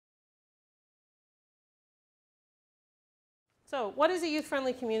So what is a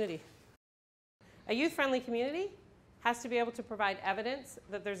youth-friendly community? A youth-friendly community has to be able to provide evidence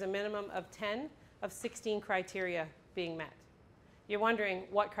that there's a minimum of 10 of 16 criteria being met. You're wondering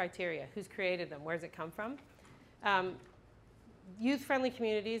what criteria, who's created them, where does it come from? Youth-friendly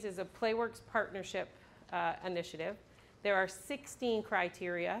communities is a Playworks partnership initiative. There are 16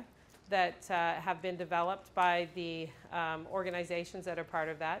 criteria that have been developed by the organizations that are part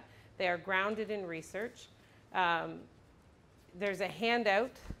of that. They are grounded in research. There's a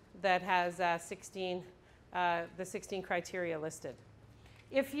handout that has the 16 criteria listed.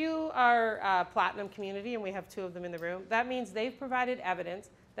 If you are a platinum community, and we have 2 of them in the room, that means they've provided evidence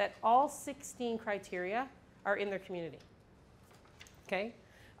that all 16 criteria are in their community. Okay?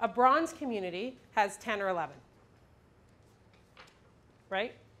 A bronze community has 10 or 11.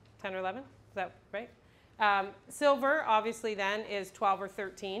 Right? 10 or 11? Is that right? Silver, obviously, then, is 12 or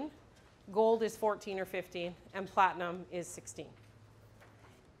 13. Gold is 14 or 15. And platinum is 16.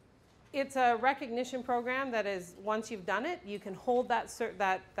 It's a recognition program that is, once you've done it, you can hold that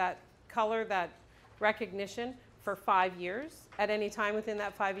color, that recognition for 5 years. At any time within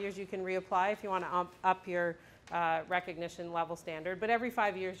that 5 years, you can reapply if you want to up your recognition level standard. But every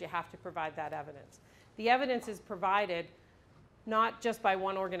 5 years, you have to provide that evidence. The evidence is provided not just by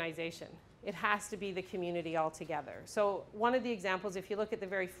one organization. It has to be the community altogether. So one of the examples, if you look at the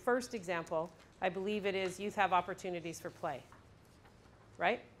very first example, I believe it is youth have opportunities for play,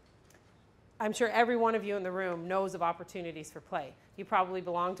 right? I'm sure every one of you in the room knows of opportunities for play. You probably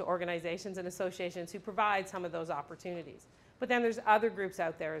belong to organizations and associations who provide some of those opportunities. But then there's other groups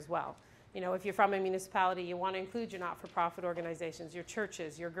out there as well. You know, if you're from a municipality, you want to include your not-for-profit organizations, your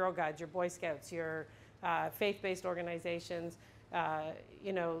churches, your Girl Guides, your Boy Scouts, your faith-based organizations,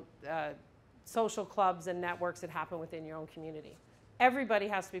 social clubs and networks that happen within your own community. Everybody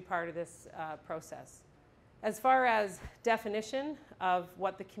has to be part of this process. As far as definition of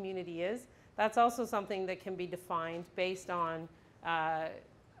what the community is, that's also something that can be defined based on a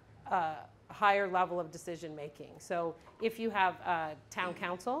higher level of decision making. So if you have a town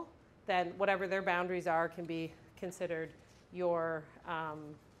council, then whatever their boundaries are can be considered your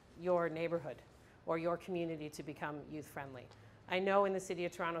neighborhood or your community to become youth-friendly. I know in the City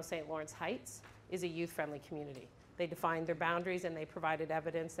of Toronto, St. Lawrence Heights is a youth-friendly community. They defined their boundaries and they provided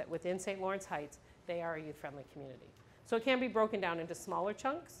evidence that within St. Lawrence Heights, they are a youth-friendly community. So it can be broken down into smaller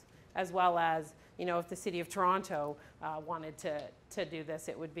chunks, as well as, you know, if the City of Toronto wanted to do this,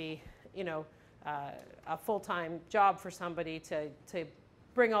 it would be, you know, a full-time job for somebody to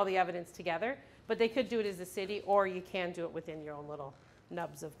bring all the evidence together. But they could do it as a city, or you can do it within your own little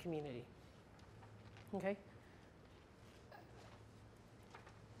nubs of community. Okay?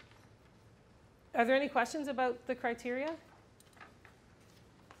 Are there any questions about the criteria?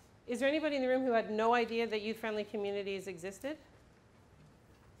 Is there anybody in the room who had no idea that youth-friendly communities existed?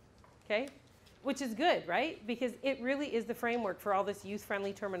 Okay, which is good, right? Because it really is the framework for all this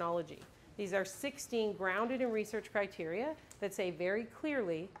youth-friendly terminology. These are 16 grounded in research criteria that say very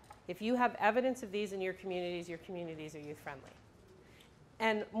clearly, if you have evidence of these in your communities are youth-friendly.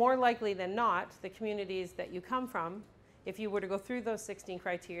 And more likely than not, the communities that you come from, if you were to go through those 16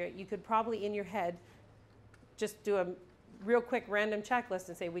 criteria, you could probably in your head just do a real quick random checklist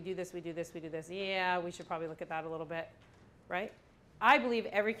and say, we do this, we do this, we do this. Yeah, we should probably look at that a little bit, right? I believe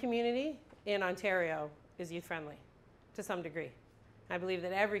every community in Ontario is youth-friendly to some degree. I believe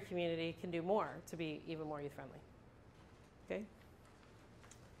that every community can do more to be even more youth-friendly. Okay?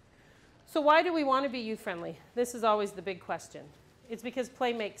 So why do we want to be youth-friendly? This is always the big question. It's because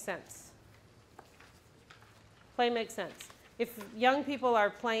play makes sense. Play makes sense. If young people are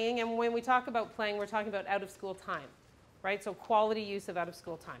playing, and when we talk about playing, we're talking about out-of-school time, right? So quality use of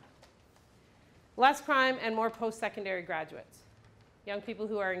out-of-school time. Less crime and more post-secondary graduates. Young people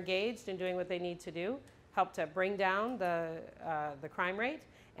who are engaged in doing what they need to do help to bring down the crime rate,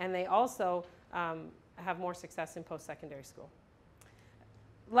 and they also have more success in post-secondary school.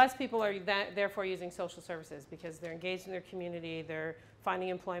 Less people are therefore using social services because they're engaged in their community, they're finding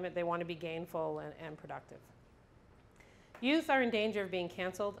employment, they want to be gainful and productive. Youth are in danger of being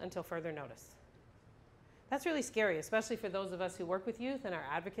canceled until further notice. That's really scary, especially for those of us who work with youth and are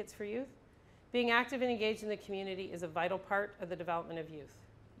advocates for youth. Being active and engaged in the community is a vital part of the development of youth.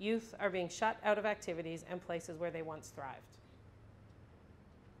 Youth are being shut out of activities and places where they once thrived.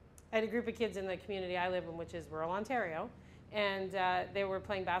 I had a group of kids in the community I live in, which is rural Ontario, and they were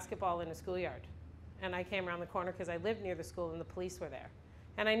playing basketball in a schoolyard. And I came around the corner because I lived near the school and the police were there.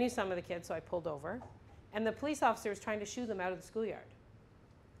 And I knew some of the kids, so I pulled over. And the police officer was trying to shoo them out of the schoolyard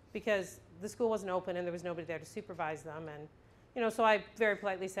because the school wasn't open and there was nobody there to supervise them. And, you know, so I very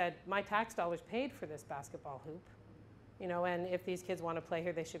politely said, my tax dollars paid for this basketball hoop. You know, and if these kids want to play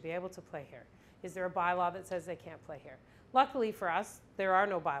here, they should be able to play here. Is there a bylaw that says they can't play here? Luckily for us, there are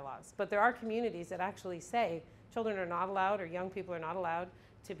no bylaws, but there are communities that actually say children are not allowed or young people are not allowed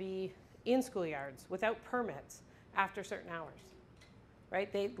to be in schoolyards without permits after certain hours,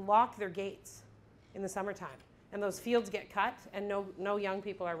 right? They lock their gates in the summertime, and those fields get cut, and no young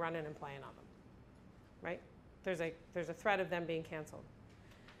people are running and playing on them, right? There's a threat of them being canceled.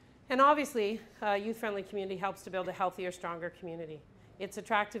 And obviously, a youth-friendly community helps to build a healthier, stronger community. It's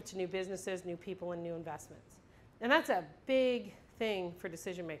attractive to new businesses, new people, and new investments. And that's a big thing for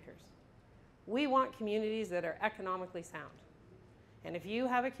decision makers. We want communities that are economically sound. And if you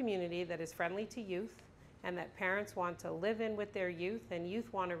have a community that is friendly to youth and that parents want to live in with their youth and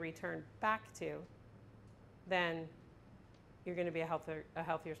youth want to return back to, then you're going to be a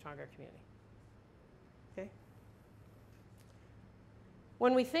healthier, stronger community. Okay?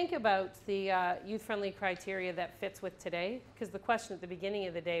 When we think about the youth-friendly criteria that fits with today, because the question at the beginning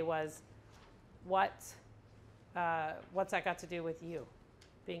of the day was, what's that got to do with you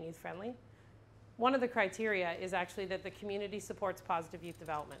being youth-friendly? One of the criteria is actually that the community supports positive youth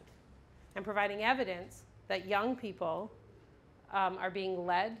development and providing evidence that young people are being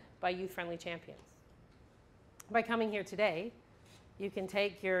led by youth-friendly champions. By coming here today, you can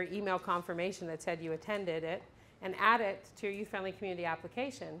take your email confirmation that said you attended it and add it to your youth-friendly community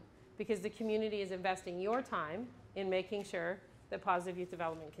application, because the community is investing your time in making sure that positive youth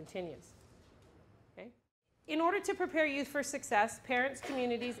development continues. Okay? In order to prepare youth for success, parents,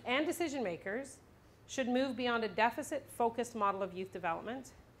 communities, and decision makers should move beyond a deficit-focused model of youth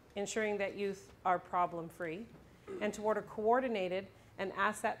development, ensuring that youth are problem-free, and toward a coordinated and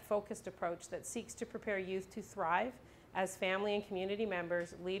asset-focused approach that seeks to prepare youth to thrive as family and community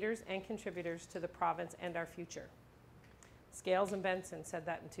members, leaders, and contributors to the province and our future. Scales and Benson said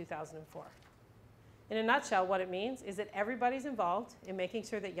that in 2004. In a nutshell, what it means is that everybody's involved in making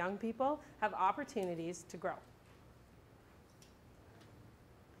sure that young people have opportunities to grow.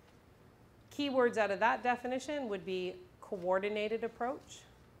 Keywords out of that definition would be coordinated approach,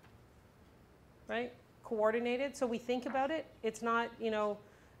 right? Coordinated, so we think about it. It's not, you know,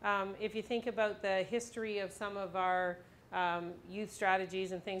 if you think about the history of some of our youth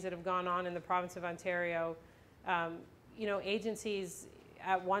strategies and things that have gone on in the province of Ontario, you know, agencies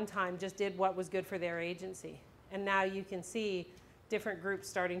at one time just did what was good for their agency. And now you can see different groups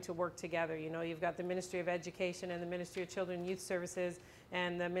starting to work together. You know, you've got the Ministry of Education and the Ministry of Children and Youth Services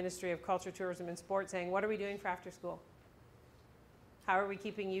and the Ministry of Culture, Tourism and Sport saying, what are we doing for after school? How are we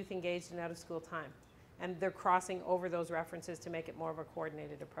keeping youth engaged in out of school time? And they're crossing over those references to make it more of a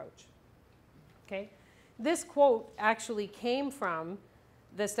coordinated approach. Okay? This quote actually came from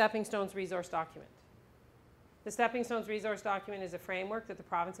the Stepping Stones resource document. The Stepping Stones resource document is a framework that the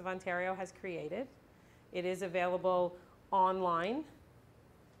province of Ontario has created. It is available online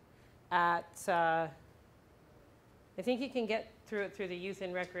at, I think you can get through it through the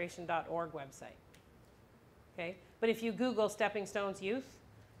youthinrecreation.org website. Okay? But if you Google Stepping Stones Youth,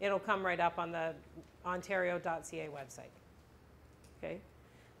 it'll come right up on the ontario.ca website. Okay?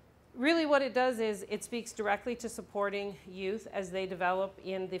 Really what it does is it speaks directly to supporting youth as they develop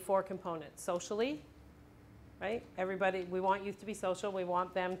in the four components. Socially, right? Everybody, we want youth to be social. We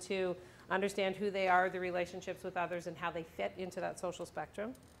want them to understand who they are, the relationships with others, and how they fit into that social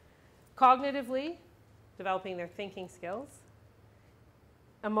spectrum. Cognitively, developing their thinking skills.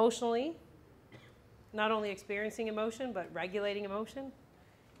 Emotionally, not only experiencing emotion, but regulating emotion.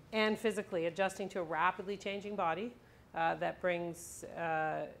 And physically, adjusting to a rapidly changing body that brings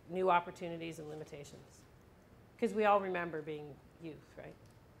new opportunities and limitations. Because we all remember being youth, right?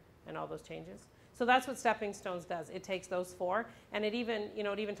 And all those changes. So that's what Stepping Stones does. It takes those four, and it even, you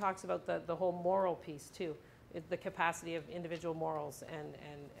know, it even talks about the whole moral piece too, the capacity of individual morals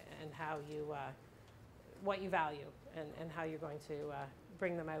and how you, what you value and how you're going to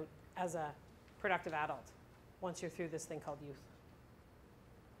bring them out as a productive adult once you're through this thing called youth.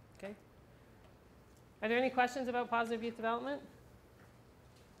 Okay. Are there any questions about positive youth development?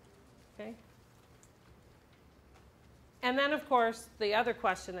 Okay. And then, of course, the other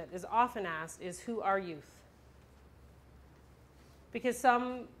question that is often asked is, who are youth? Because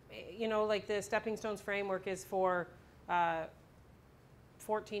some, you know, like the Stepping Stones framework is for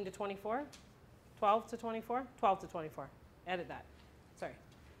 14 to 24, 12 to 24, 12 to 24. Edit that. Sorry.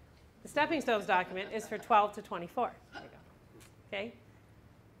 The Stepping Stones document is for 12 to 24. There you go. Okay.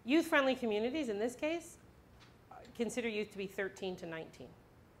 Youth-friendly communities, in this case, consider youth to be 13 to 19.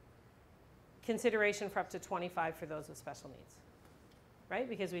 Consideration for up to 25 for those with special needs, right?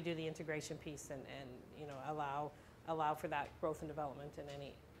 Because we do the integration piece and you know, allow for that growth and development and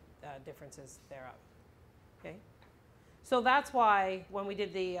any differences thereof, okay? So that's why when we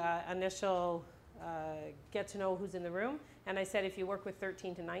did the initial get to know who's in the room, and I said if you work with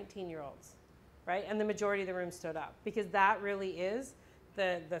 13 to 19-year-olds, right? And the majority of the room stood up, because that really is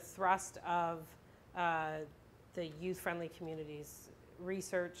the thrust of the youth-friendly communities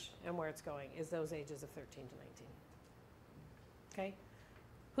research and where it's going, is those ages of 13 to 19. Okay?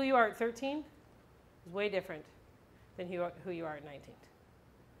 Who you are at 13 is way different than who you are at 19.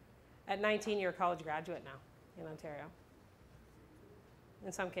 At 19, you're a college graduate now in Ontario.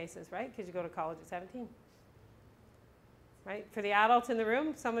 In some cases, right? Because you go to college at 17. Right? For the adults in the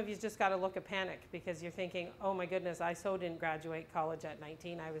room, some of you just got a look of panic because you're thinking, oh my goodness, I so didn't graduate college at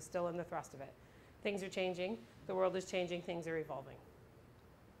 19. I was still in the thrust of it. Things are changing. The world is changing. Things are evolving.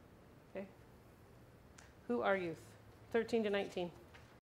 Okay? Who are youth? 13 to 19.